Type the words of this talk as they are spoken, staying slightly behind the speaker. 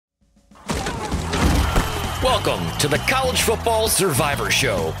Welcome to the College Football Survivor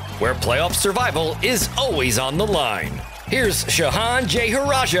Show, where playoff survival is always on the line. Here's Shehan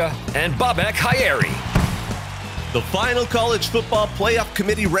and Bobak Hayeri. The final College Football Playoff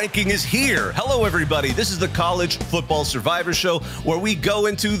Committee ranking is here. Hello, everybody. This is the College Football Survivor Show, where we go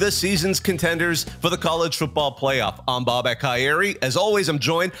into the season's contenders for the College Football Playoff. I'm Bobak Hayeri. As always, I'm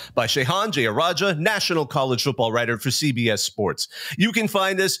joined by Shehan Jayaraja, national college football writer for CBS Sports. You can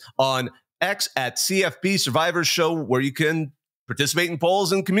find us on X at CFP Survivor Show, where you can participate in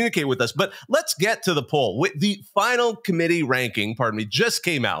polls and communicate with us. But let's get to the poll. With the final committee ranking, just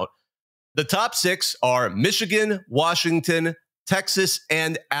came out. The top six are Michigan, Washington, Texas,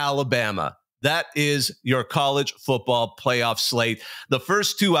 and Alabama. That is your college football playoff slate. The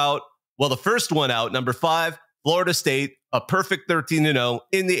first two out, the first one out, number 5, Florida State, a perfect 13-0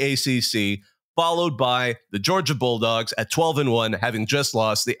 in the ACC, followed by the Georgia Bulldogs at 12-1, having just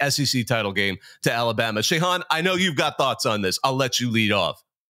lost the SEC title game to Alabama. Shehan, I know you've got thoughts on this. I'll let you lead off.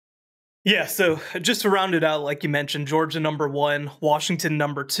 Yeah, so just to round it out, like you mentioned, Georgia number 1, Washington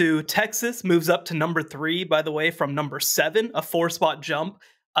number 2, Texas moves up to number 3, by the way, from number 7, a 4-spot jump.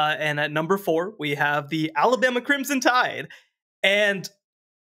 And at number 4, we have the Alabama Crimson Tide. And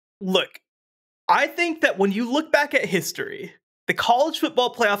look, I think that when you look back at history, the College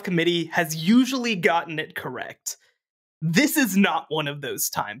Football Playoff Committee has usually gotten it correct. This is not one of those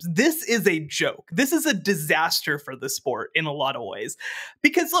times. This is a joke. This is a disaster for the sport in a lot of ways.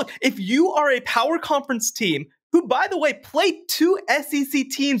 Because look, if you are a power conference team, who, by the way, played 2 SEC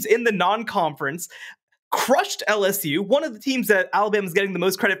teams in the non-conference, crushed LSU, one of the teams that Alabama's getting the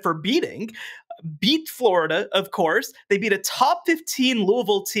most credit for beating, beat Florida, of course. They beat a top 15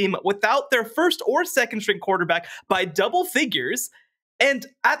 Louisville team without their first or second string quarterback by double figures. And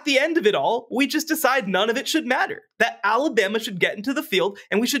at the end of it all, we just decide none of it should matter, that Alabama should get into the field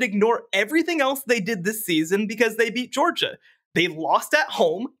and we should ignore everything else they did this season because they beat Georgia. They lost at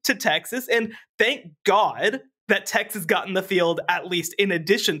home to Texas, and thank God that Texas got in the field at least in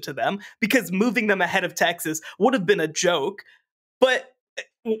addition to them, because moving them ahead of Texas would have been a joke. But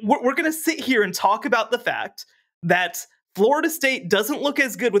we're going to sit here and talk about the fact that Florida State doesn't look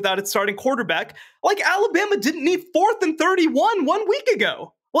as good without its starting quarterback, like Alabama didn't need 4th and 31 1 week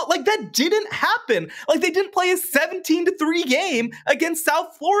ago. Well, like that didn't happen. Like they didn't play a 17-3 game against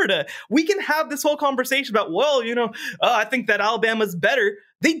South Florida. We can have this whole conversation about, I think that Alabama's better.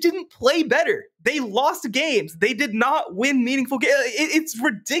 They didn't play better. They lost games. They did not win meaningful games. It's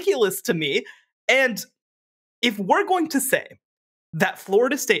ridiculous to me. And if we're going to say that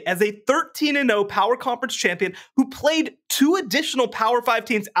Florida State, as a 13-0 Power Conference champion who played 2 additional Power 5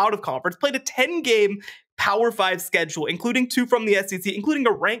 teams out of conference, played a 10-game Power 5 schedule, including 2 from the SEC, including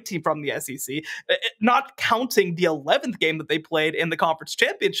a ranked team from the SEC, not counting the 11th game that they played in the conference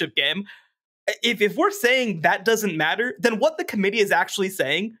championship game. If we're saying that doesn't matter, then what the committee is actually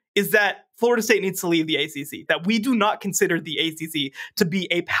saying is that Florida State needs to leave the ACC, that we do not consider the ACC to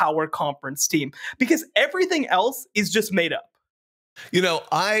be a Power Conference team, because everything else is just made up. You know,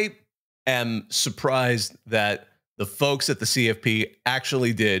 I am surprised that the folks at the CFP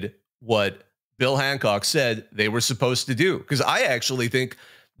actually did what Bill Hancock said they were supposed to do, because I actually think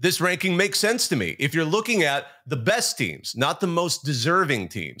this ranking makes sense to me. If you're looking at the best teams, not the most deserving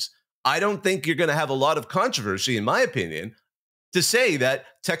teams, I don't think you're going to have a lot of controversy, in my opinion, to say that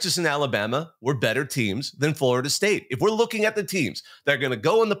Texas and Alabama were better teams than Florida State. If we're looking at the teams that are going to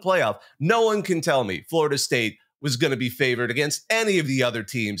go in the playoff, no one can tell me Florida State was going to be favored against any of the other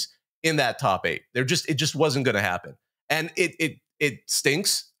teams in that top 8. It just wasn't going to happen. And it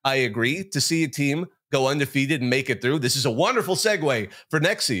stinks, I agree, to see a team go undefeated and make it through. This is a wonderful segue for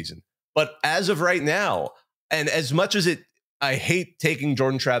next season. But as of right now, and as much as I hate taking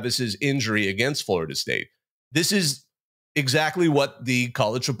Jordan Travis's injury against Florida State, this is exactly what the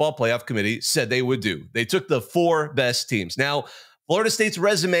College Football Playoff Committee said they would do. They took the 4 best teams. Now, Florida State's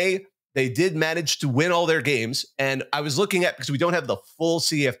resume, they did manage to win all their games. And I was looking at, because we don't have the full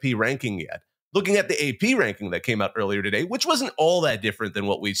CFP ranking yet, looking at the AP ranking that came out earlier today, which wasn't all that different than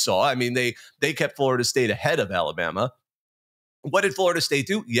what we saw. I mean, they kept Florida State ahead of Alabama. What did Florida State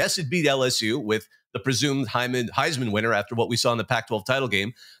do? Yes, it beat LSU with the presumed Heisman winner after what we saw in the Pac-12 title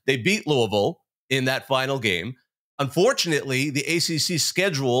game. They beat Louisville in that final game. Unfortunately, the ACC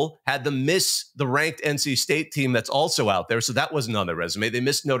schedule had them miss the ranked NC State team that's also out there, so that wasn't on their resume. They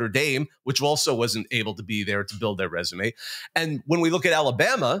missed Notre Dame, which also wasn't able to be there to build their resume. And when we look at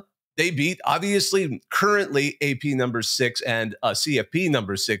Alabama, they beat, obviously, currently AP number 6 and CFP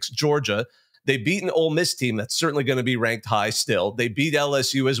number 6, Georgia. They beat an Ole Miss team that's certainly going to be ranked high still. They beat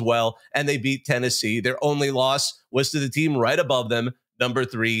LSU as well, and they beat Tennessee. Their only loss was to the team right above them, number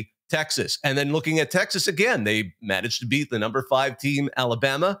 3, Texas. And then looking at Texas again, they managed to beat the number 5 team,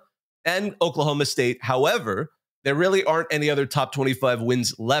 Alabama, and Oklahoma State. However, there really aren't any other top 25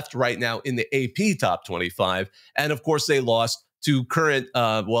 wins left right now in the AP top 25. And of course, they lost to current,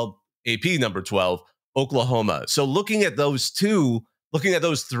 AP number 12, Oklahoma. So looking at those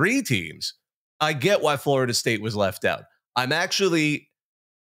 3 teams, I get why Florida State was left out.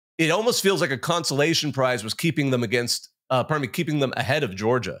 It almost feels like a consolation prize was keeping them ahead of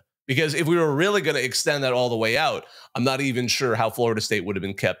Georgia. Because if we were really going to extend that all the way out, I'm not even sure how Florida State would have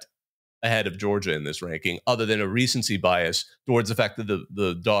been kept ahead of Georgia in this ranking, other than a recency bias towards the fact that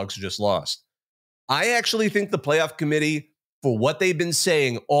the Dogs just lost. I actually think the playoff committee, for what they've been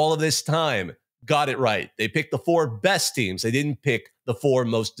saying all of this time, got it right. They picked the 4 best teams. They didn't pick the 4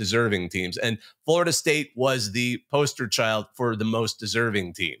 most deserving teams. And Florida State was the poster child for the most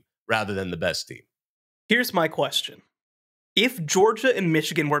deserving team rather than the best team. Here's my question. If Georgia and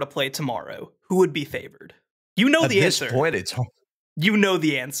Michigan were to play tomorrow, who would be favored? You know the answer. At this point, it's hard. You know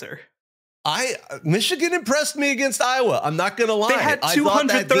the answer. Michigan impressed me against Iowa. I'm not going to lie. They had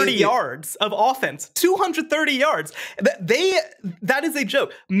 230 yards of offense. 230 yards. That is a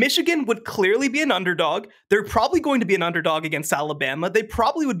joke. Michigan would clearly be an underdog. They're probably going to be an underdog against Alabama. They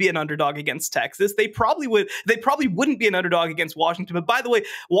probably would be an underdog against Texas. They probably wouldn't be an underdog against Washington. But by the way,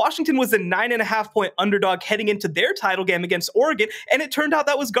 Washington was a 9.5-point underdog heading into their title game against Oregon, and it turned out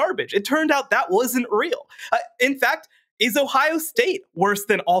that was garbage. It turned out that wasn't real. In fact, is Ohio State worse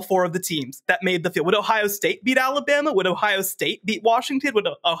than all 4 of the teams that made the field? Would Ohio State beat Alabama? Would Ohio State beat Washington? Would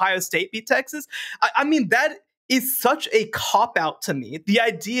Ohio State beat Texas? I mean, that is such a cop-out to me. The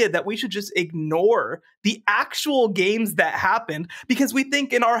idea that we should just ignore the actual games that happened because we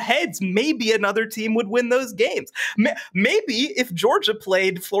think in our heads maybe another team would win those games. Maybe if Georgia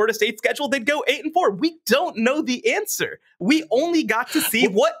played Florida State's schedule, they'd go 8-4. We don't know the answer. We only got to see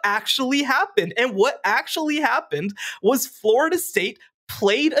what actually happened. And what actually happened was Florida State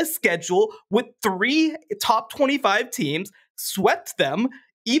played a schedule with 3 top 25 teams, swept them,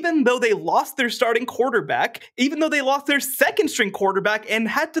 even though they lost their starting quarterback, even though they lost their second-string quarterback and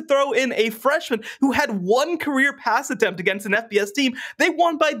had to throw in a freshman who had 1 career pass attempt against an FBS team, they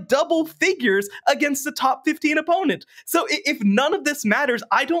won by double figures against a top 15 opponent. So if none of this matters,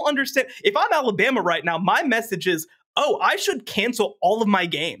 I don't understand. If I'm Alabama right now, my message is, I should cancel all of my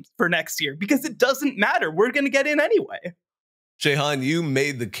games for next year because it doesn't matter. We're going to get in anyway. Shehan, you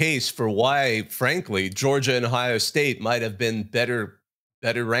made the case for why, frankly, Georgia and Ohio State might have been better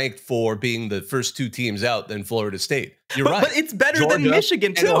ranked for being the first 2 teams out than Florida State. You're right. But it's better than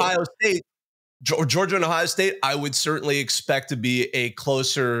Michigan, too. And Ohio State, Georgia and Ohio State, I would certainly expect to be a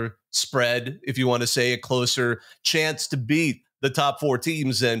closer spread, if you want to say a closer chance to beat the top 4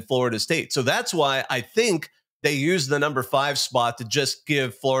 teams than Florida State. So that's why I think they used the number 5 spot to just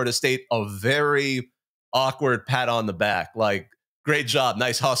give Florida State a very awkward pat on the back. Like, great job,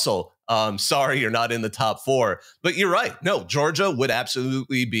 nice hustle. Sorry you're not in the top 4. But you're right. No, Georgia would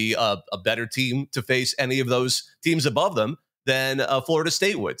absolutely be a better team to face any of those teams above them than Florida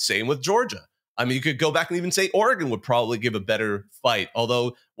State would. Same with Georgia. I mean, you could go back and even say Oregon would probably give a better fight,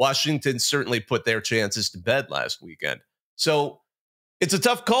 although Washington certainly put their chances to bed last weekend. So it's a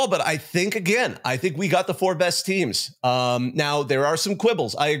tough call, but I think we got the 4 best teams. Now, there are some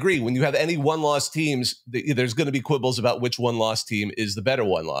quibbles. I agree. When you have any one-loss teams, there's going to be quibbles about which one-loss team is the better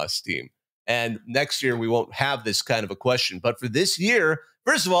one-loss team. And next year, we won't have this kind of a question. But for this year,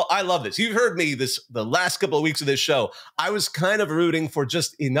 first of all, I love this. You've heard me the last couple of weeks of this show. I was kind of rooting for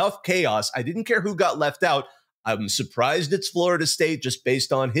just enough chaos. I didn't care who got left out. I'm surprised it's Florida State just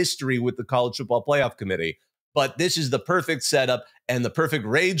based on history with the College Football Playoff Committee. But this is the perfect setup and the perfect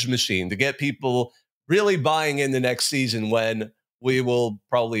rage machine to get people really buying in the next season when we will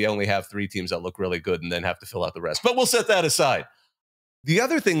probably only have 3 teams that look really good and then have to fill out the rest. But we'll set that aside. The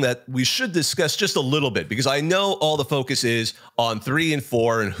other thing that we should discuss just a little bit, because I know all the focus is on 3 and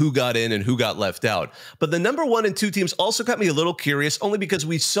 4 and who got in and who got left out. But the number 1 and 2 teams also got me a little curious, only because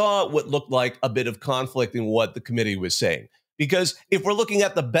we saw what looked like a bit of conflict in what the committee was saying. Because if we're looking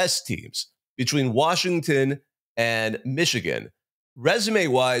at the best teams, between Washington and Michigan,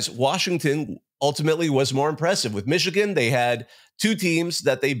 resume-wise, Washington ultimately was more impressive. With Michigan, they had 2 teams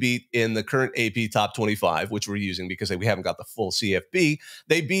that they beat in the current AP Top 25, which we're using because we haven't got the full CFP.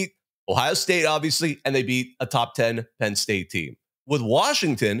 They beat Ohio State, obviously, and they beat a top 10 Penn State team. With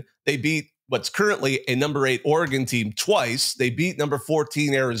Washington, they beat what's currently a number 8 Oregon team twice. They beat number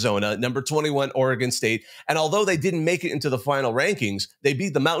 14 Arizona, number 21 Oregon State. And although they didn't make it into the final rankings, they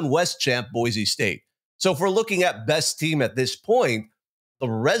beat the Mountain West champ Boise State. So if we're looking at best team at this point, the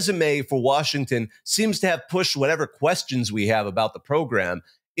resume for Washington seems to have pushed whatever questions we have about the program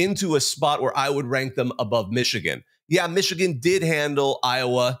into a spot where I would rank them above Michigan. Yeah, Michigan did handle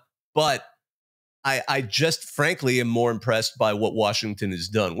Iowa, but I just frankly am more impressed by what Washington has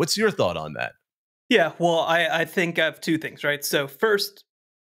done. What's your thought on that? Yeah, well, I think I have two things, right? So first,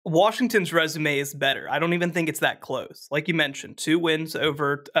 Washington's resume is better. I don't even think it's that close. Like you mentioned, 2 wins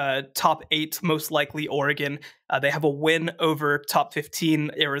over top 8, most likely Oregon. They have a win over top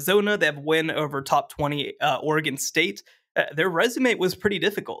 15 Arizona. They have a win over top 20 Oregon State. Their resume was pretty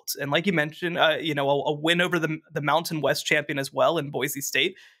difficult. And like you mentioned, a win over the Mountain West champion as well in Boise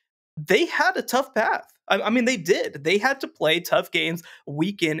State. They had a tough path. I mean, they did. They had to play tough games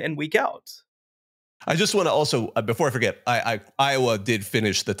week in and week out. I just want to also, before I forget, Iowa did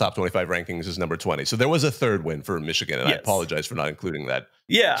finish the top 25 rankings as number 20. So there was a third win for Michigan, and yes. I apologize for not including that.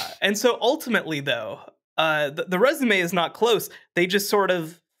 Yeah, and so ultimately, though, the resume is not close. They just sort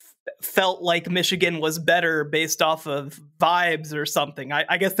of felt like Michigan was better based off of vibes or something.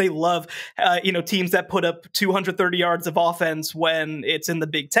 I guess they love, teams that put up 230 yards of offense when it's in the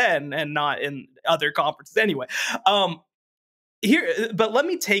Big Ten and not in other conferences. Anyway, but let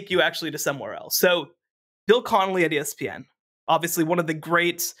me take you actually to somewhere else. So Bill Connolly at ESPN, obviously one of the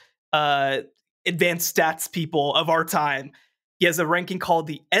great advanced stats people of our time. He has a ranking called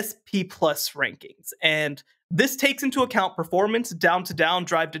the SP Plus rankings. And this takes into account performance, down to down,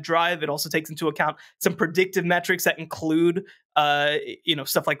 drive to drive. It also takes into account some predictive metrics that include,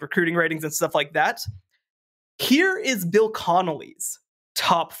 stuff like recruiting ratings and stuff like that. Here is Bill Connolly's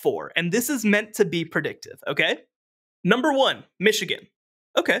top 4. And this is meant to be predictive, okay? Number 1, Michigan.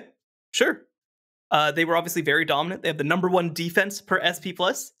 Okay, sure. They were obviously very dominant. They have the number 1 defense per SP+.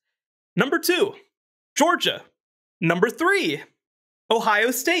 Number 2, Georgia. Number 3, Ohio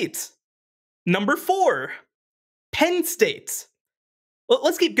State. Number 4, Penn State. Well,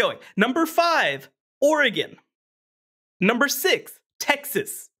 let's keep going. Number 5, Oregon. Number 6,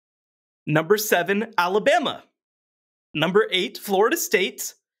 Texas. Number 7, Alabama. Number 8, Florida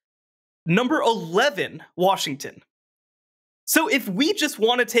State. Number 11, Washington. So if we just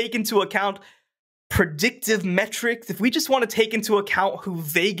want to take into account predictive metrics, if we just want to take into account who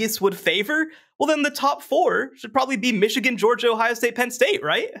Vegas would favor, well, then the top 4 should probably be Michigan, Georgia, Ohio State, Penn State,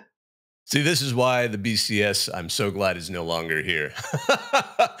 right? See, this is why the BCS, I'm so glad, is no longer here.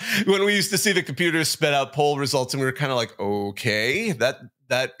 When we used to see the computers spit out poll results, and we were kind of like, okay, that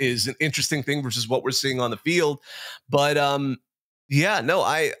is an interesting thing versus what we're seeing on the field. But yeah, no,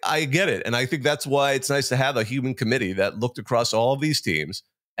 I get it. And I think that's why it's nice to have a human committee that looked across all of these teams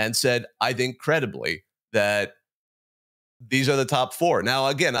and said, I think credibly that these are the top 4. Now,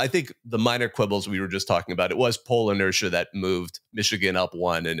 again, I think the minor quibbles we were just talking about, it was poll inertia that moved Michigan up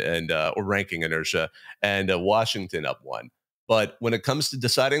 1 or ranking inertia, and Washington up 1. But when it comes to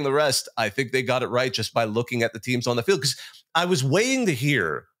deciding the rest, I think they got it right just by looking at the teams on the field. Because I was waiting to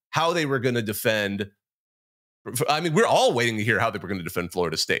hear how they were going to defend. I mean, we're all waiting to hear how they were going to defend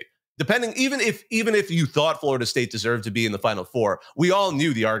Florida State. Depending, even if you thought Florida State deserved to be in the Final Four, we all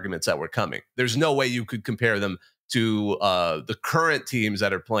knew the arguments that were coming. There's no way you could compare them to the current teams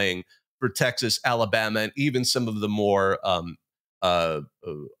that are playing for Texas, Alabama, and even some of the more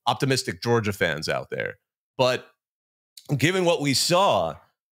optimistic Georgia fans out there. But given what we saw,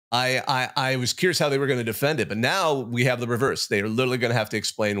 I was curious how they were going to defend it. But now we have the reverse. They are literally going to have to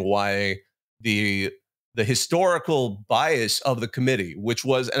explain why the historical bias of the committee, which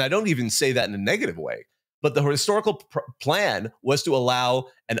was, and I don't even say that in a negative way, but the historical plan was to allow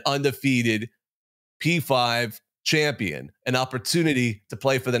an undefeated P5 champion an opportunity to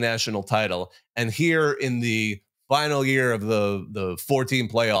play for the national title. And here in the final year of the 14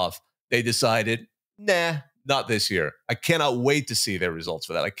 playoff, they decided, nah, not this year. I cannot wait to see their results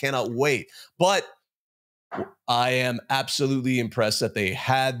for that. I cannot wait. But I am absolutely impressed that they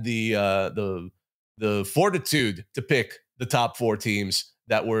had the fortitude to pick the top 4 teams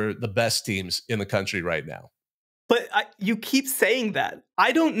that were the best teams in the country right now. But you keep saying that.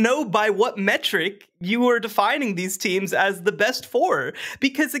 I don't know by what metric you are defining these teams as the best 4.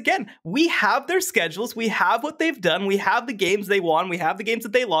 Because again, we have their schedules. We have what they've done. We have the games they won. We have the games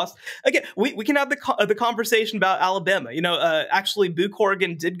that they lost. Again, we can have the conversation about Alabama. Actually, Boo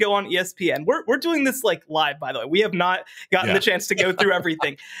Corrigan did go on ESPN. We're doing this like live, by the way. We have not gotten the chance to go through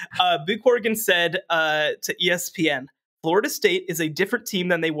everything. Boo Corrigan said to ESPN, Florida State is a different team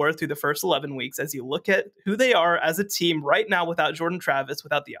than they were through the first 11 weeks. As you look at who they are as a team right now without Jordan Travis,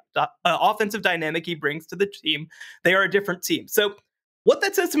 without the offensive dynamic he brings to the team, they are a different team. So What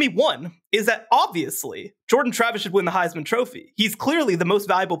that says to me, one, is that obviously Jordan Travis should win the Heisman Trophy. He's clearly the most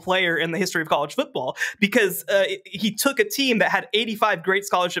valuable player in the history of college football because he took a team that had 85 great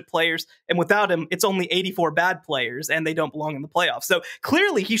scholarship players, and without him, it's only 84 bad players, and they don't belong in the playoffs. So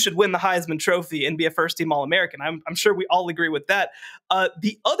clearly he should win the Heisman Trophy and be a first-team All-American. I'm sure we all agree with that.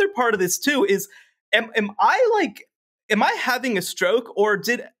 The other part of this, too, is am I having a stroke, or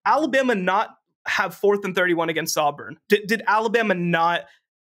did Alabama not have 4th and 31 against Auburn? Did Alabama not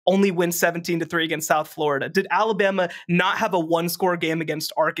only win 17-3 against South Florida? Did Alabama not have a 1-score game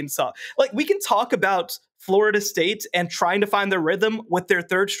against Arkansas? Like, we can talk about Florida State and trying to find their rhythm with their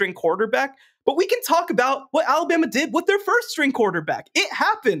 3rd-string quarterback, but we can talk about what Alabama did with their 1st-string quarterback. It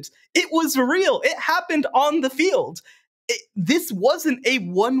happened. It was real. It happened on the field. This wasn't a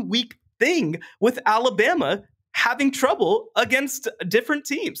 1-week thing with Alabama having trouble against different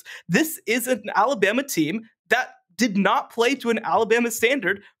teams. This is an Alabama team that did not play to an Alabama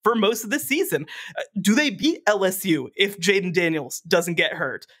standard for most of the season. Do they beat LSU if Jaden Daniels doesn't get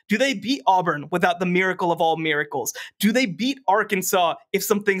hurt? Do they beat Auburn without the miracle of all miracles? Do they beat Arkansas if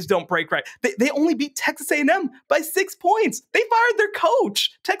some things don't break right? They only beat Texas A&M by 6 points. They fired their coach.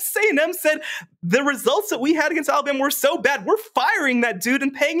 Texas A&M said the results that we had against Alabama were so bad, we're firing that dude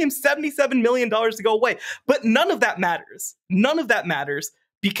and paying him $77 million to go away. But none of that matters. None of that matters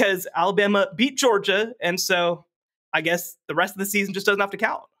because Alabama beat Georgia, and so I guess the rest of the season just doesn't have to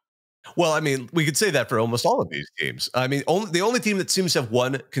count. Well, I mean, we could say that for almost all of these teams. I mean, the only team that seems to have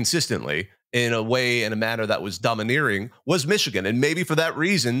won consistently in a way, in a manner that was domineering, was Michigan. And maybe for that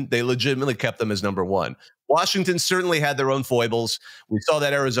reason, they legitimately kept them as number 1. Washington certainly had their own foibles. We saw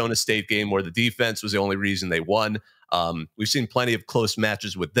that Arizona State game where the defense was the only reason they won. We've seen plenty of close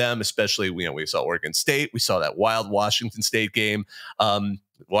matches with them, especially, we saw Oregon State. We saw that wild Washington State game.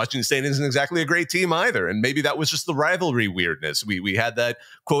 Washington State isn't exactly a great team either. And maybe that was just the rivalry weirdness. We had that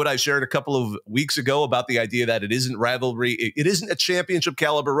quote I shared a couple of weeks ago about the idea that it isn't rivalry. It isn't a championship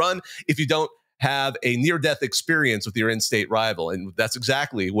caliber run if you don't have a near-death experience with your in-state rival. And that's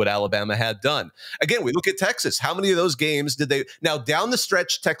exactly what Alabama had done. Again, we look at Texas. How many of those games did they... Now, down the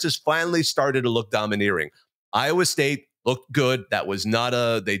stretch, Texas finally started to look domineering. Iowa State looked good. That was not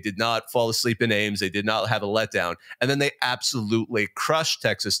they did not fall asleep in Ames. They did not have a letdown. And then they absolutely crushed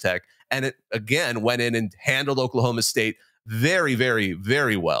Texas Tech. And it, again, went in and handled Oklahoma State very, very,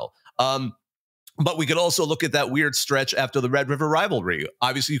 very well. But we could also look at that weird stretch after the Red River rivalry.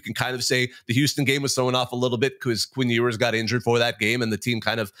 Obviously, you can kind of say the Houston game was thrown off a little bit because Quinn Ewers got injured for that game, and the team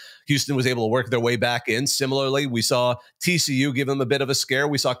Houston was able to work their way back in. Similarly, we saw TCU give them a bit of a scare.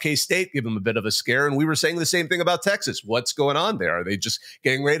 We saw K-State give them a bit of a scare, and we were saying the same thing about Texas. What's going on there? Are they just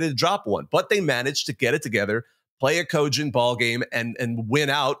getting ready to drop one? But they managed to get it together, play a cogent ball game, and win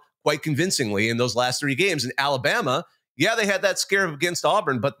out quite convincingly in those last 3 games. And Alabama, yeah, they had that scare against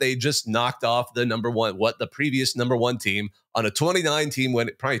Auburn, but they just knocked off the previous number 1 team on a 29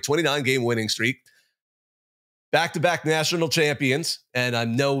 game winning streak. Back-to-back national champions. And I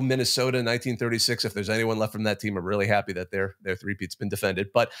know Minnesota in 1936, if there's anyone left from that team, are really happy that their three-peat's been defended.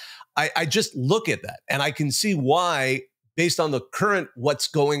 But I just look at that and I can see why, based on the current what's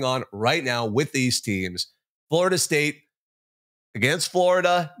going on right now with these teams, Florida State against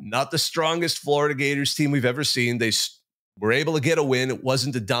Florida, not the strongest Florida Gators team we've ever seen. They were able to get a win. It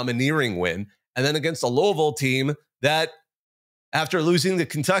wasn't a domineering win. And then against a Louisville team that, after losing to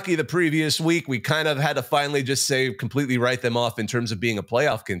Kentucky the previous week, we kind of had to finally just say, completely write them off in terms of being a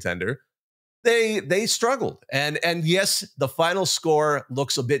playoff contender. They struggled. And yes, the final score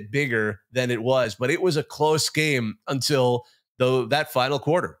looks a bit bigger than it was, but it was a close game until that final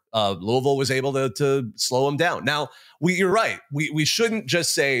quarter. Louisville was able to slow them down. Now, you're right. We shouldn't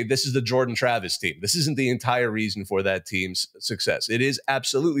just say this is the Jordan Travis team. This isn't the entire reason for that team's success. It is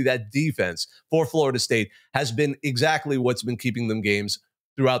absolutely that defense for Florida State has been exactly what's been keeping them games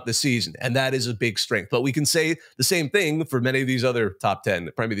throughout the season. And that is a big strength. But we can say the same thing for many of these other top 10,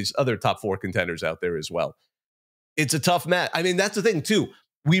 probably these other top 4 contenders out there as well. It's a tough match. I mean, that's the thing too.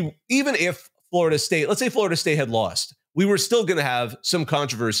 Even if Florida State, let's say Florida State had lost, we were still going to have some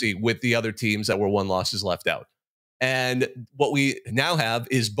controversy with the other teams that were 1 losses left out. And what we now have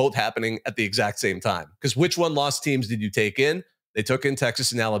is both happening at the exact same time. Because which 1-loss teams did you take in? They took in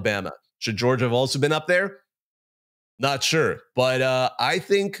Texas and Alabama. Should Georgia have also been up there? Not sure. But I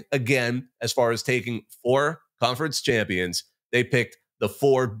think, again, as far as taking 4 conference champions, they picked the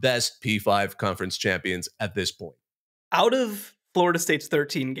 4 best P5 conference champions at this point. Out of Florida State's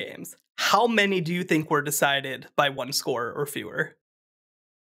 13 games, how many do you think were decided by 1 score or fewer?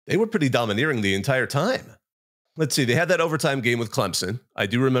 They were pretty domineering the entire time. Let's see. They had that overtime game with Clemson. I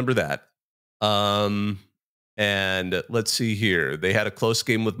do remember that. And let's see here. They had a close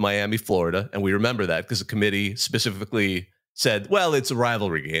game with Miami, Florida. And we remember that because the committee specifically said, well, it's a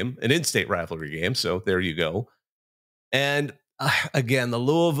rivalry game, an in-state rivalry game. So there you go. And again, the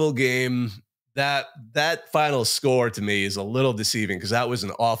Louisville game, that final score to me is a little deceiving because that was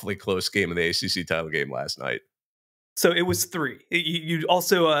an awfully close game in the ACC title game last night. So it was 3. You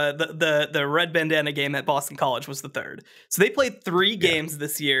also the red bandana game at Boston College was the 3rd. So they played 3 games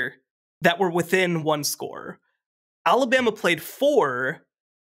this year that were within 1 score. Alabama played 4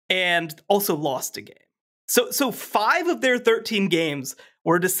 and also lost a game. So 5 of their 13 games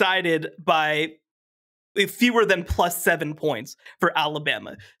were decided by fewer than +7 points for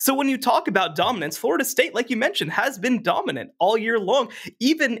Alabama. So when you talk about dominance, Florida State, like you mentioned, has been dominant all year long.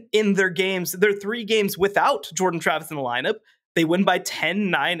 Even in their games, their 3 games without Jordan Travis in the lineup, they win by 10,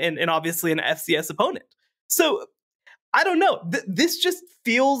 9, and obviously an FCS opponent. So I don't know. This just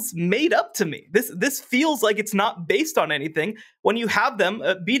feels made up to me. This feels like it's not based on anything. When you have them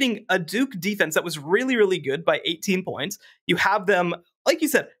beating a Duke defense that was really, really good by 18 points, you have them, like you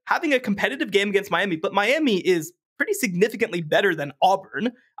said, having a competitive game against Miami, but Miami is pretty significantly better than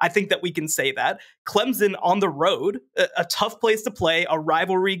Auburn. I think that we can say that. Clemson on the road, a tough place to play, a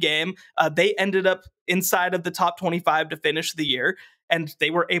rivalry game. They ended up inside of the top 25 to finish the year, and they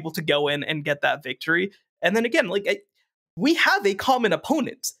were able to go in and get that victory. And then again, we have a common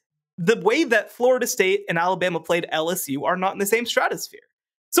opponent. The way that Florida State and Alabama played LSU are not in the same stratosphere.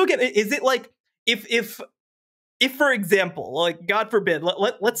 So again, is it like if for example, like God forbid,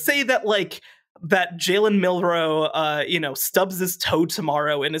 let's say that that Jalen Milroe, stubs his toe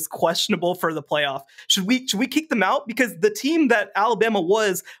tomorrow and is questionable for the playoff. Should we kick them out? Because the team that Alabama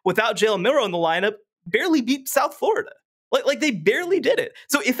was without Jalen Milroe in the lineup barely beat South Florida. Like they barely did it.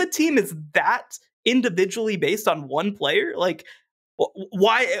 So if a team is that individually based on one player,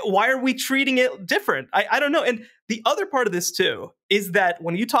 why are we treating it different? I don't know. And the other part of this too is that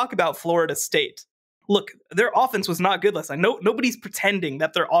when you talk about Florida State, look, their offense was not good last night. Nobody's pretending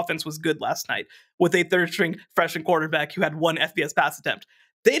that their offense was good last night with a third-string freshman quarterback who had 1 FBS pass attempt.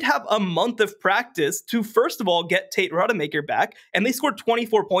 They'd have a month of practice to, first of all, get Tate Rodemaker back, and they scored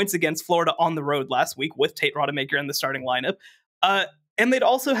 24 points against Florida on the road last week with Tate Rodemaker in the starting lineup. And they'd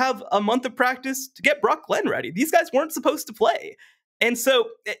also have a month of practice to get Brock Glenn ready. These guys weren't supposed to play. And so,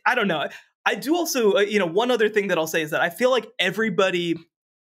 I don't know. I do also, one other thing that I'll say is that I feel like everybody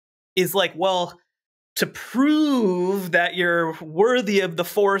is like, well, to prove that you're worthy of the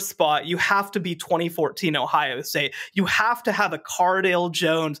 4 spot, you have to be 2014 Ohio State. You have to have a Cardale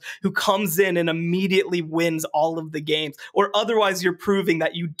Jones who comes in and immediately wins all of the games, or otherwise you're proving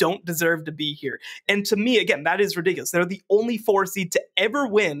that you don't deserve to be here. And to me, again, that is ridiculous. They're the only 4 seed to ever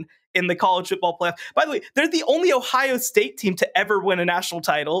win in the college football playoff. By the way, they're the only Ohio State team to ever win a national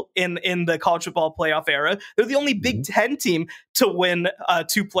title in the college football playoff era. They're the only Big Ten team to win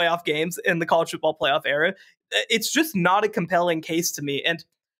 2 playoff games in the college football playoff era. It's just not a compelling case to me. And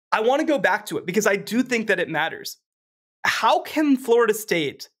I want to go back to it because I do think that it matters. How can Florida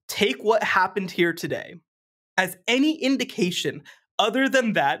State take what happened here today as any indication other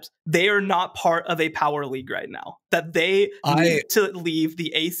than that they are not part of a power league right now, that they need to leave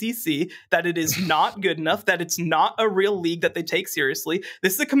the ACC, that it is not good enough, that it's not a real league that they take seriously?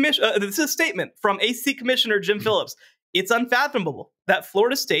 This is a statement from ACC Commissioner Jim Phillips. It's unfathomable that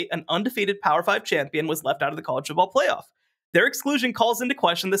Florida State, an undefeated Power 5 champion, was left out of the college football playoff. Their exclusion calls into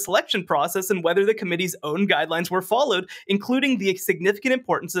question the selection process and whether the committee's own guidelines were followed, including the significant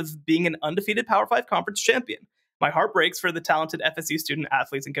importance of being an undefeated Power 5 conference champion. My heart breaks for the talented FSU student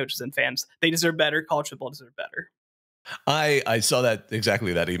athletes and coaches and fans. They deserve better. College football deserves better. I saw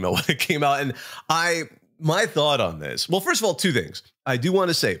exactly that email when it came out. And my thought on this, well, first of all, 2 things. I do want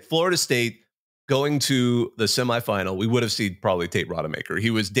to say Florida State going to the semifinal, we would have seen probably Tate Rodemaker.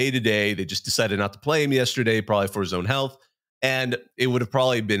 He was day-to-day. They just decided not to play him yesterday, probably for his own health. And it would have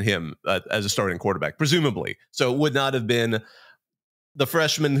probably been him as a starting quarterback, presumably. So it would not have been the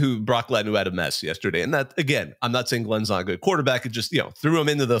freshman Brock Glenn, who had a mess yesterday. And that, again, I'm not saying Glenn's not a good quarterback. It just, threw him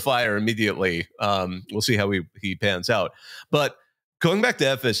into the fire immediately. We'll see how he pans out. But going back to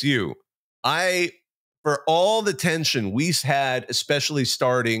FSU, for all the tension we had, especially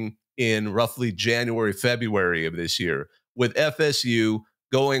starting in roughly January, February of this year, with FSU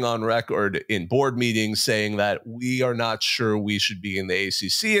going on record in board meetings saying that we are not sure we should be in the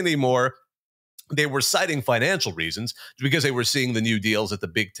ACC anymore. They were citing financial reasons because they were seeing the new deals that the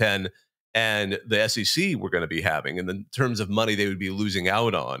Big Ten and the SEC were going to be having, and in terms of money they would be losing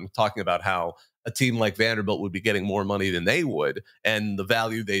out on, talking about how a team like Vanderbilt would be getting more money than they would and the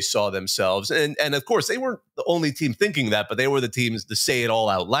value they saw themselves. And of course, they weren't the only team thinking that, but they were the teams to say it all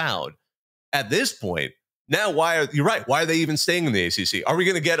out loud. At this point, Now, you're right. Why are they even staying in the ACC? Are we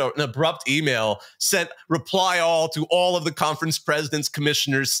going to get an abrupt email sent, reply all to all of the conference presidents,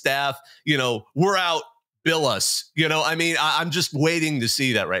 commissioners, staff? We're out, bill us. I mean, I'm just waiting to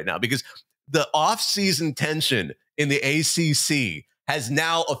see that right now, because the off-season tension in the ACC has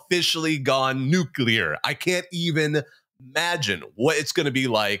now officially gone nuclear. I can't even imagine what it's going to be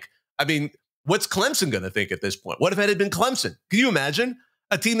like. I mean, what's Clemson going to think at this point? What if it had been Clemson? Can you imagine?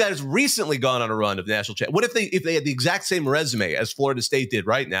 A team that has recently gone on a run of national champ. What if they had the exact same resume as Florida State did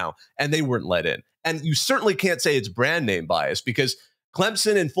right now, and they weren't let in? And you certainly can't say it's brand name bias, because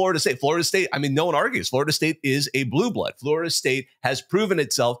Clemson and Florida State, I mean, no one argues. Florida State is a blue blood. Florida State has proven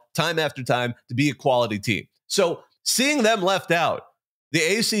itself time after time to be a quality team. So seeing them left out, the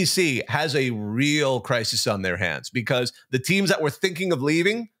ACC has a real crisis on their hands, because the teams that were thinking of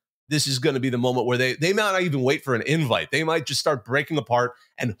leaving, this is going to be the moment where they might not even wait for an invite. They might just start breaking apart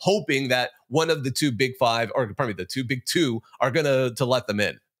and hoping that one of the two big five, or probably the two big two, are going to let them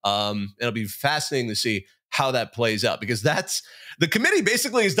in. It'll be fascinating to see how that plays out, because the committee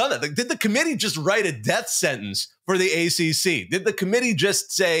basically has done that. Did the committee just write a death sentence for the ACC? Did the committee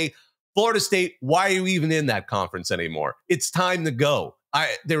just say, Florida State, why are you even in that conference anymore? It's time to go.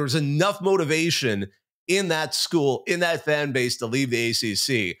 There was enough motivation in that school, in that fan base, to leave the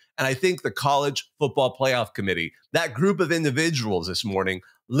ACC. And I think the College Football Playoff Committee, that group of individuals this morning,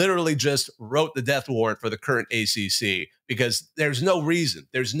 literally just wrote the death warrant for the current ACC, because there's no reason,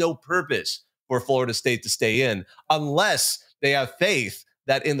 there's no purpose for Florida State to stay in, unless they have faith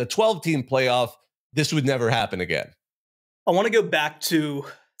that in the 12-team playoff, this would never happen again. I want to go back to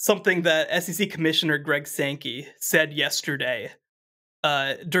something that SEC Commissioner Greg Sankey said yesterday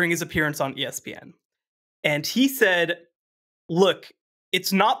during his appearance on ESPN. And he said, look,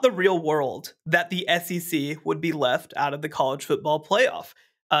 it's not the real world that the SEC would be left out of the college football playoff.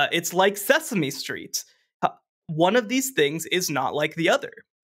 It's like Sesame Street. One of these things is not like the other.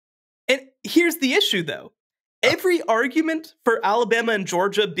 And here's the issue, though. Every argument for Alabama and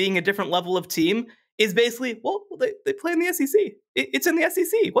Georgia being a different level of team is basically, well, they play in the SEC. It's in the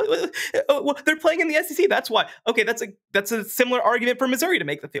SEC. They're playing in the SEC. That's why. Okay, that's a similar argument for Missouri to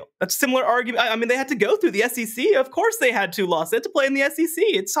make the field. That's a similar argument. I mean, they had to go through the SEC. Of course they had two losses. They had to play in the SEC.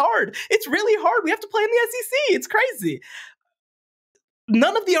 It's hard. It's really hard. We have to play in the SEC. It's crazy.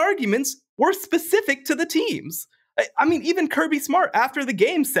 None of the arguments were specific to the teams. I mean, even Kirby Smart after the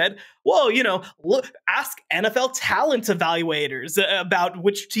game said, well, look, ask NFL talent evaluators about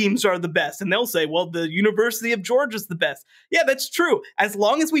which teams are the best. And they'll say, well, the University of Georgia's the best. Yeah, that's true. As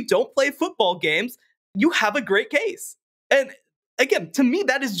long as we don't play football games, you have a great case. And again, to me,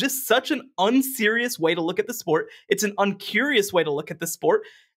 that is just such an unserious way to look at the sport. It's an uncurious way to look at the sport.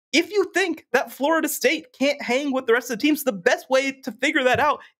 If you think that Florida State can't hang with the rest of the teams, the best way to figure that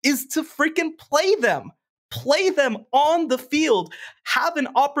out is to freaking play them. Play them on the field, have an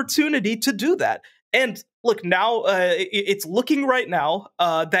opportunity to do that. And look, now it's looking right now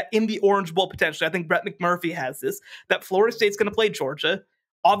that in the Orange Bowl, potentially, I think Brett McMurphy has this, that Florida State's going to play Georgia.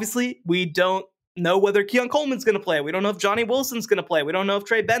 Obviously, we don't know whether Keon Coleman's going to play. We don't know if Johnny Wilson's going to play. We don't know if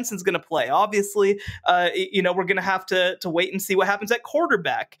Trey Benson's going to play. Obviously, we're going to have to wait and see what happens at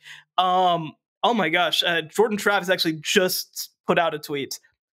quarterback. Oh my gosh, Jordan Travis actually just put out a tweet.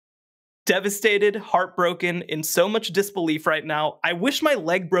 Devastated, heartbroken, in so much disbelief right now. I wish my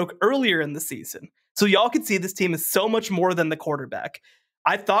leg broke earlier in the season, so y'all could see this team is so much more than the quarterback.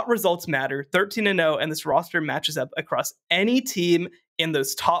 I thought results matter, 13-0, and this roster matches up across any team in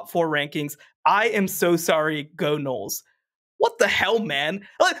those top 4 rankings. I am so sorry, go Noles. What the hell, man?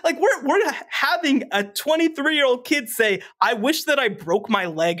 Like we're having a 23-year-old kid say, I wish that I broke my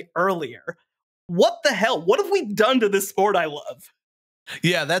leg earlier. What the hell? What have we done to this sport I love?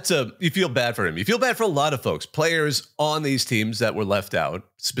 Yeah, you feel bad for him. You feel bad for a lot of folks, players on these teams that were left out,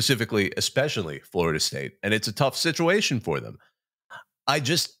 especially Florida State. And it's a tough situation for them.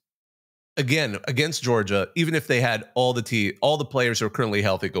 Again, against Georgia, even if they had all the players who are currently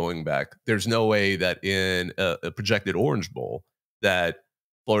healthy going back, there's no way that in a projected Orange Bowl that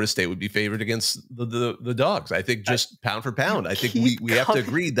Florida State would be favored against the Dogs. I think just pound for pound, I think we have to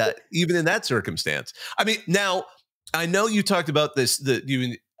agree that even in that circumstance. I mean, now, I know you talked about this,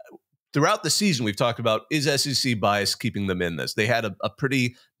 throughout the season, we've talked about, is SEC bias keeping them in this? They had a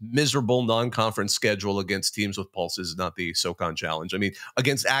pretty miserable non-conference schedule against teams with pulses, not the SoCon Challenge. I mean,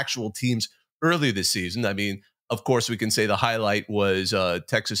 against actual teams early this season. I mean, of course, we can say the highlight was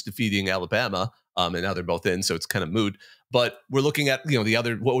Texas defeating Alabama, and now they're both in, so it's kind of moot. But we're looking at,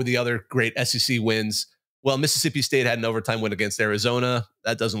 what were the other great SEC wins? Well, Mississippi State had an overtime win against Arizona.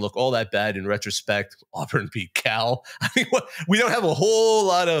 That doesn't look all that bad in retrospect. Auburn beat Cal. I mean, we don't have a whole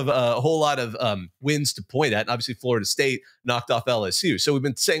lot of wins to point at. And obviously, Florida State knocked off LSU. So we've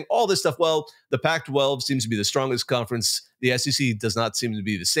been saying all this stuff. Well, the Pac-12 seems to be the strongest conference. The SEC does not seem to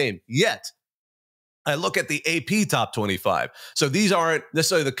be the same yet. I look at the AP top 25. So these aren't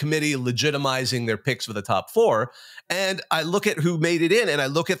necessarily the committee legitimizing their picks for the top 4. And I look at who made it in, and I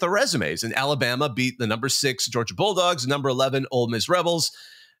look at the resumes. And Alabama beat the number 6 Georgia Bulldogs, number 11 Ole Miss Rebels,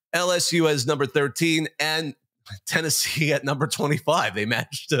 LSU as number 13, and Tennessee at number 25. They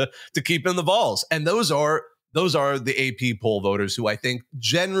managed to keep in the Vols. And those are the AP poll voters who I think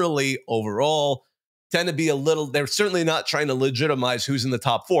generally overall tend to be they're certainly not trying to legitimize who's in the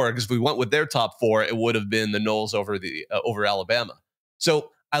top 4, because if we went with their top 4, it would have been the Noles over Alabama. So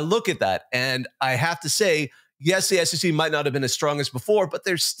I look at that and I have to say, yes, the SEC might not have been as strong as before, but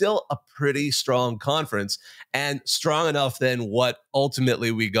they're still a pretty strong conference, and strong enough than what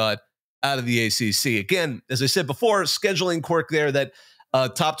ultimately we got out of the ACC. Again, as I said before, scheduling quirk there that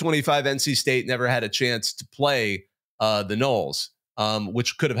top 25 NC State never had a chance to play the Noles.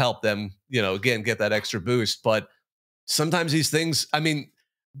 Which could have helped them, again, get that extra boost. But sometimes these things, I mean,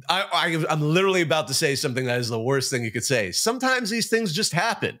 I'm literally about to say something that is the worst thing you could say. Sometimes these things just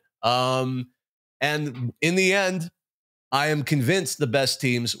happen. And in the end, I am convinced the best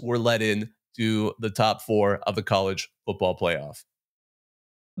teams were let in to the top 4 of the college football playoff.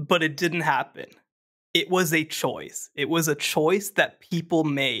 But it didn't happen. It was a choice. It was a choice that people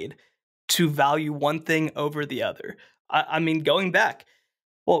made to value one thing over the other. I mean, going back,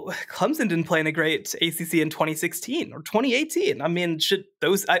 well, Clemson didn't play in a great ACC in 2016 or 2018. I mean, should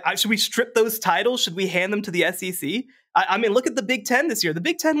we strip those titles? Should we hand them to the SEC? I mean, look at the Big Ten this year. The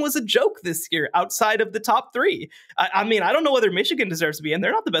Big Ten was a joke this year outside of the top 3. I mean, I don't know whether Michigan deserves to be in.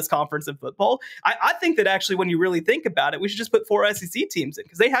 They're not the best conference in football. I think that actually, when you really think about it, we should just put 4 SEC teams in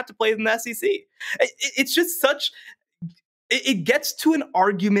because they had to play in the SEC. It's just such... It gets to an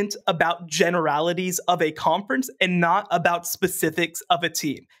argument about generalities of a conference and not about specifics of a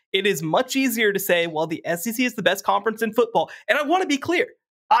team. It is much easier to say, well, the SEC is the best conference in football. And I want to be clear.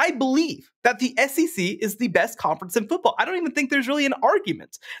 I believe that the SEC is the best conference in football. I don't even think there's really an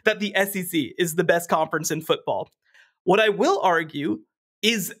argument that the SEC is the best conference in football. What I will argue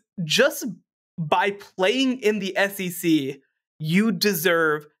is just by playing in the SEC, you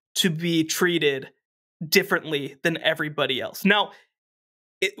deserve to be treated differently than everybody else. Now,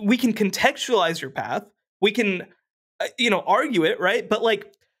 we can contextualize your path. We can, argue it, right? But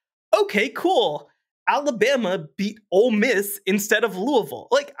okay, cool. Alabama beat Ole Miss instead of Louisville.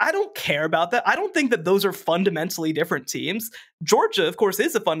 I don't care about that. I don't think that those are fundamentally different teams. Georgia, of course,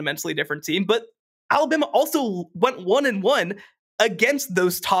 is a fundamentally different team, but Alabama also went 1-1 against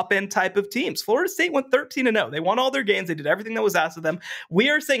those top-end type of teams. Florida State went 13-0. They won all their games. They did everything that was asked of them.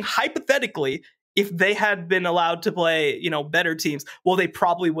 We are saying, hypothetically, if they had been allowed to play, better teams, well, they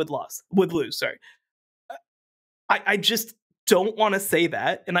probably would lose. Sorry. I just don't want to say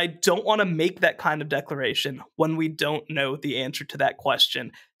that, and I don't want to make that kind of declaration when we don't know the answer to that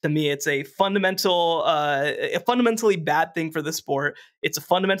question. To me, it's a fundamentally bad thing for the sport. It's a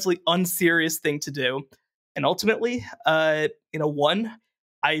fundamentally unserious thing to do. And ultimately, I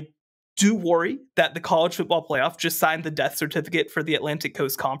do worry that the college football playoff just signed the death certificate for the Atlantic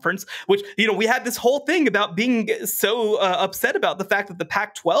Coast Conference, which, we had this whole thing about being so upset about the fact that the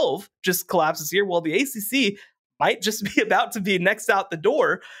Pac-12 just collapses here. Well, the ACC might just be about to be next out the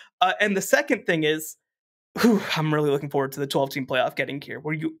door. And the second thing is, I'm really looking forward to the 12-team playoff getting here,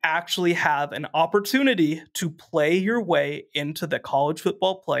 where you actually have an opportunity to play your way into the college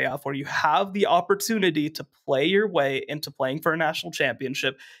football playoff, where you have the opportunity to play your way into playing for a national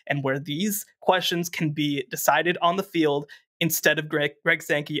championship, and where these questions can be decided on the field instead of Greg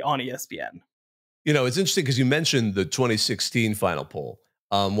Sankey on ESPN. It's interesting because you mentioned the 2016 final poll.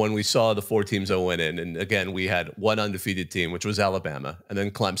 When we saw the 4 teams that went in, and again, we had one undefeated team, which was Alabama, and then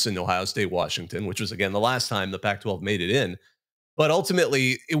Clemson, Ohio State, Washington, which was, again, the last time the Pac-12 made it in. But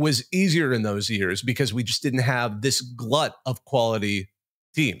ultimately, it was easier in those years because we just didn't have this glut of quality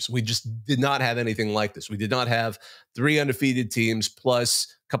teams. We just did not have anything like this. We did not have 3 undefeated teams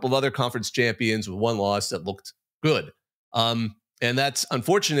plus a couple of other conference champions with 1 loss that looked good. And that's,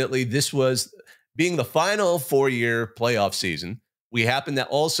 unfortunately, this was being the final 4-year playoff season. We happen to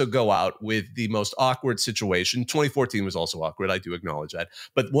also go out with the most awkward situation. 2014 was also awkward. I do acknowledge that.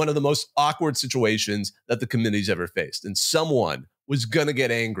 But one of the most awkward situations that the committee's ever faced. And someone was going to get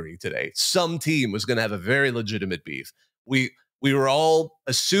angry today. Some team was going to have a very legitimate beef. We were all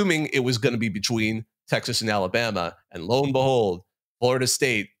assuming it was going to be between Texas and Alabama. And lo and behold, Florida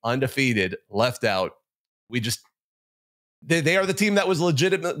State, undefeated, left out. they are the team that was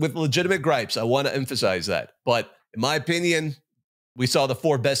legitimate with legitimate gripes. I want to emphasize that. But in my opinion, we saw the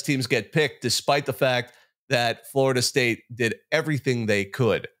 4 best teams get picked, despite the fact that Florida State did everything they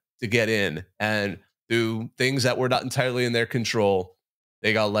could to get in, and through things that were not entirely in their control,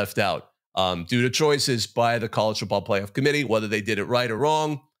 they got left out due to choices by the College Football Playoff Committee. Whether they did it right or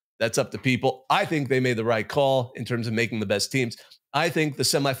wrong, that's up to people. I think they made the right call in terms of making the best teams. I think the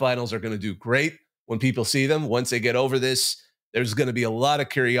semifinals are going to do great when people see them. Once they get over this, there's going to be a lot of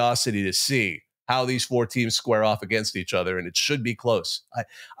curiosity to see how these 4 teams square off against each other, and it should be close.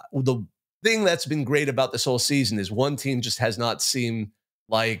 The thing that's been great about this whole season is one team just has not seemed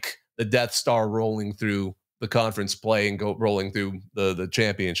like the Death Star rolling through the conference play and rolling through the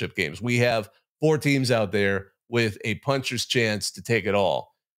championship games. We have 4 teams out there with a puncher's chance to take it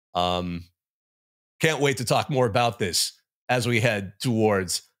all. Can't wait to talk more about this as we head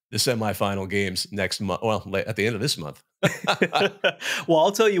towards the semifinal games next month. Well, at the end of this month. Well,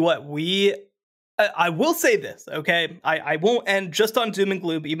 I'll tell you what, I will say this, okay? I won't end just on doom and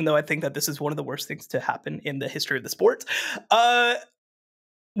gloom, even though I think that this is one of the worst things to happen in the history of the sport.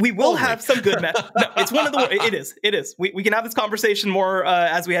 We will have some good matches. No, it's one of the it is. We can have this conversation more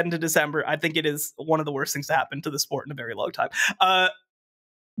as we head into December. I think it is one of the worst things to happen to the sport in a very long time.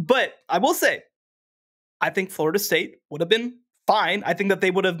 But I will say, I think Florida State would have been fine. I think that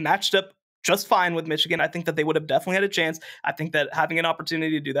they would have matched up just fine with Michigan. I think that they would have definitely had a chance. I think that having an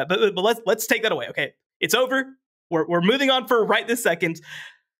opportunity to do that. But let's take that away. Okay, it's over. We're moving on for right this second.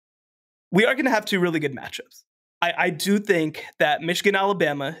 We are going to have 2 really good matchups. I do think that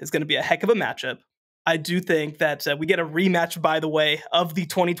Michigan-Alabama is going to be a heck of a matchup. I do think that we get a rematch, by the way, of the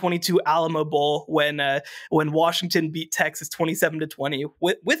 2022 Alamo Bowl when Washington beat Texas 27-20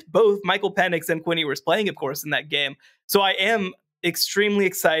 with both Michael Penix and Quinn Ewers playing, of course, in that game. So I am extremely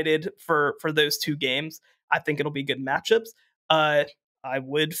excited for those 2 games. I think it'll be good matchups. I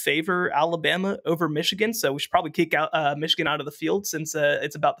would favor Alabama over Michigan, so we should probably kick out Michigan out of the field since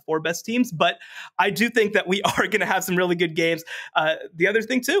it's about the 4 best teams. But I do think that we are going to have some really good games. The other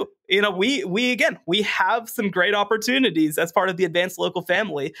thing too, we have some great opportunities as part of the Advanced Local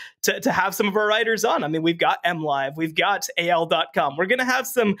family to have some of our writers on. I mean, we've got MLive, we've got AL.com. We're going to have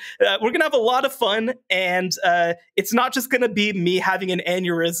a lot of fun, and it's not just going to be me having an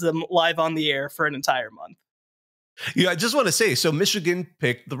aneurysm live on the air for an entire month. Yeah, I just want to say, so Michigan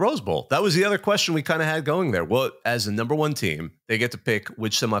picked the Rose Bowl. That was the other question we kind of had going there. Well, as the #1 team, they get to pick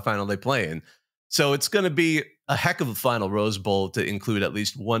which semifinal they play in. So it's going to be a heck of a final Rose Bowl to include at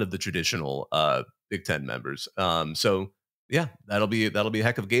least one of the traditional Big Ten members. So yeah, that'll be a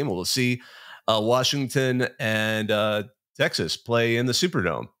heck of a game. We'll see Washington and Texas play in the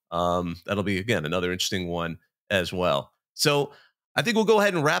Superdome. That'll be, again, another interesting one as well. So I think we'll go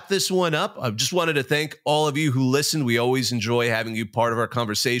ahead and wrap this one up. I just wanted to thank all of you who listen. We always enjoy having you part of our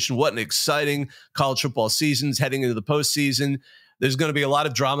conversation. What an exciting college football season's heading into the postseason. There's going to be a lot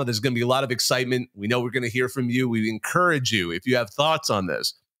of drama. There's going to be a lot of excitement. We know we're going to hear from you. We encourage you, if you have thoughts on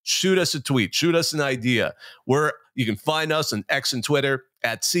this, shoot us a tweet, shoot us an idea. You can find us on X and Twitter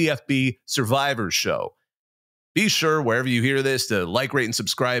at CFB Survivor Show. Be sure, wherever you hear this, to like, rate, and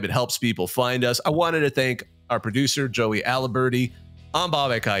subscribe. It helps people find us. I wanted to thank our producer, Joey Aliberti. I'm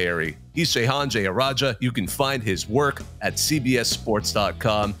Bobak Hayeri. He's Shehan Jayaraja. You can find his work at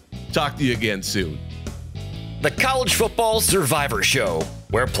cbssports.com. Talk to you again soon. The College Football Survivor Show,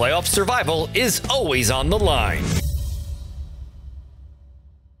 where playoff survival is always on the line.